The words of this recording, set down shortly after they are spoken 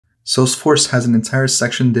Salesforce has an entire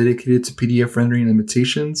section dedicated to PDF rendering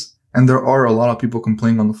limitations, and there are a lot of people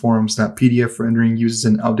complaining on the forums that PDF rendering uses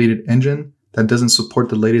an outdated engine that doesn't support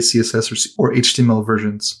the latest CSS or HTML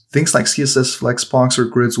versions. Things like CSS Flexbox or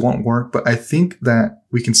grids won't work, but I think that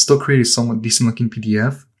we can still create a somewhat decent looking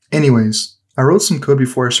PDF. Anyways, I wrote some code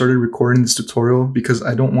before I started recording this tutorial because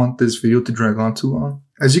I don't want this video to drag on too long.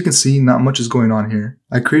 As you can see, not much is going on here.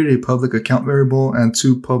 I created a public account variable and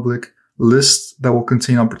 2 public lists that will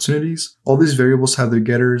contain opportunities. All these variables have their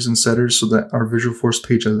getters and setters so that our Visualforce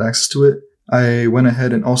page has access to it. I went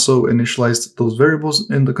ahead and also initialized those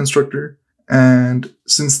variables in the constructor. And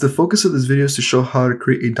since the focus of this video is to show how to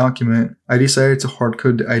create a document, I decided to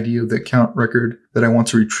hardcode the ID of the account record that I want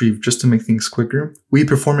to retrieve just to make things quicker. We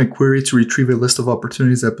perform a query to retrieve a list of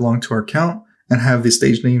opportunities that belong to our account and have the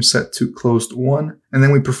stage name set to closed 1. And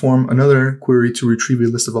then we perform another query to retrieve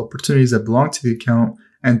a list of opportunities that belong to the account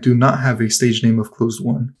and do not have a stage name of closed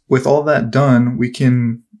 1. With all that done, we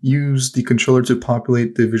can use the controller to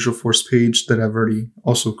populate the Visualforce page that I've already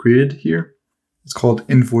also created here. It's called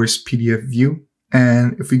Invoice PDF View.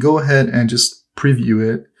 And if we go ahead and just preview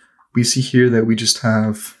it, we see here that we just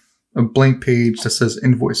have a blank page that says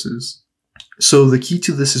invoices. So the key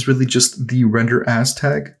to this is really just the render as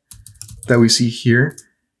tag that we see here.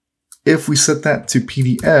 If we set that to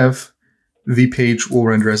PDF, the page will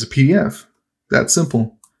render as a PDF. That's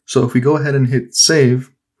simple. So if we go ahead and hit save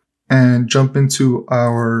and jump into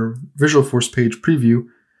our Visualforce page preview,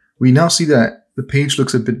 we now see that the page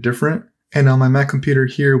looks a bit different. And on my Mac computer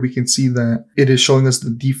here, we can see that it is showing us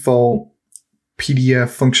the default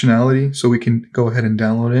PDF functionality. So we can go ahead and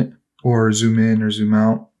download it or zoom in or zoom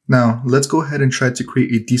out. Now let's go ahead and try to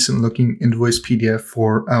create a decent looking invoice PDF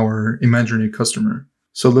for our imaginary customer.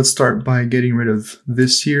 So let's start by getting rid of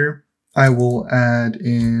this here. I will add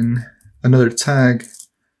in another tag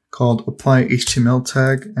called apply HTML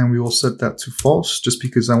tag, and we will set that to false just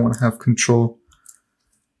because I want to have control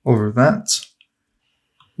over that.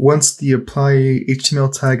 Once the apply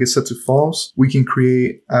HTML tag is set to false, we can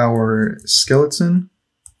create our skeleton.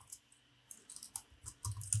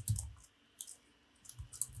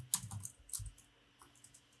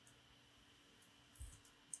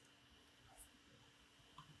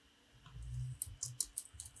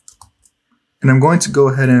 And I'm going to go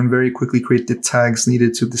ahead and very quickly create the tags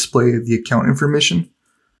needed to display the account information.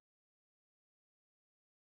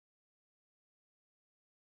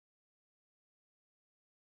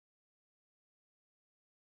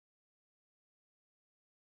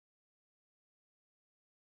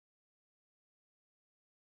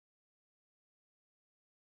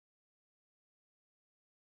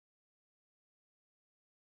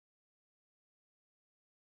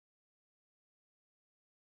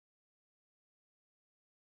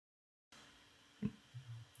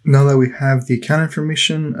 Now that we have the account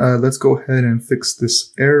information, let's go ahead and fix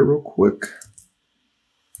this error real quick.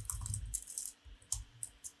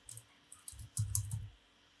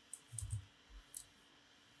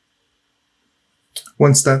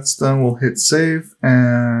 Once that's done, we'll hit save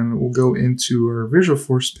and we'll go into our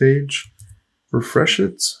Visualforce page, refresh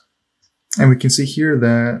it, and we can see here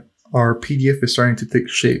that our PDF is starting to take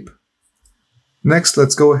shape. Next,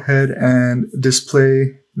 let's go ahead and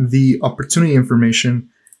display the opportunity information.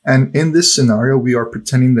 And in this scenario, we are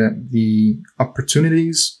pretending that the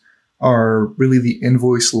opportunities are really the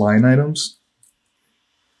invoice line items.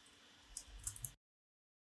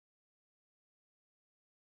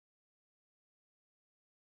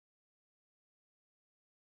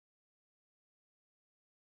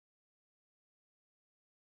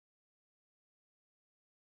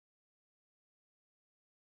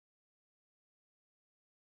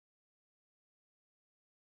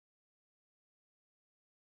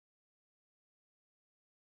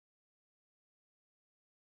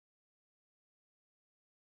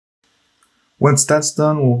 Once that's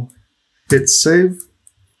done, we'll hit save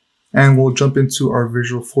and we'll jump into our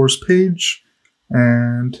Visualforce page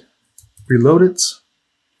and reload it.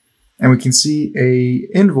 And we can see a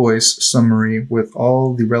invoice summary with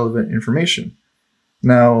all the relevant information.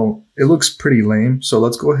 Now, it looks pretty lame, so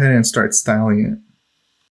let's go ahead and start styling it.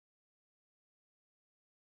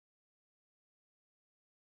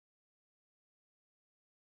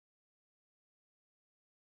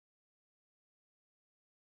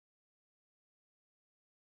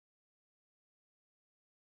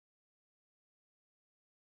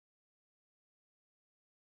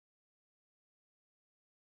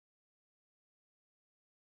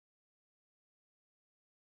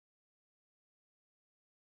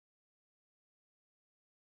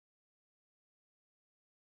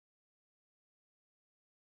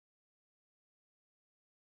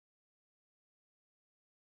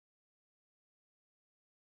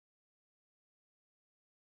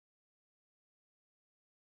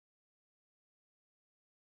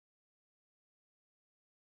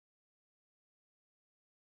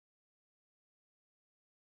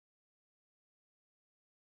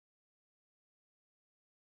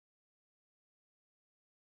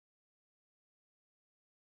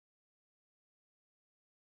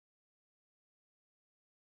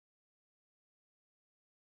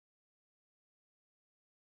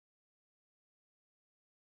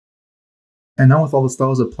 And now with all the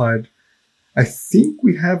styles applied, I think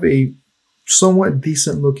we have a somewhat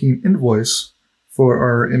decent looking invoice for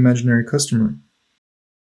our imaginary customer.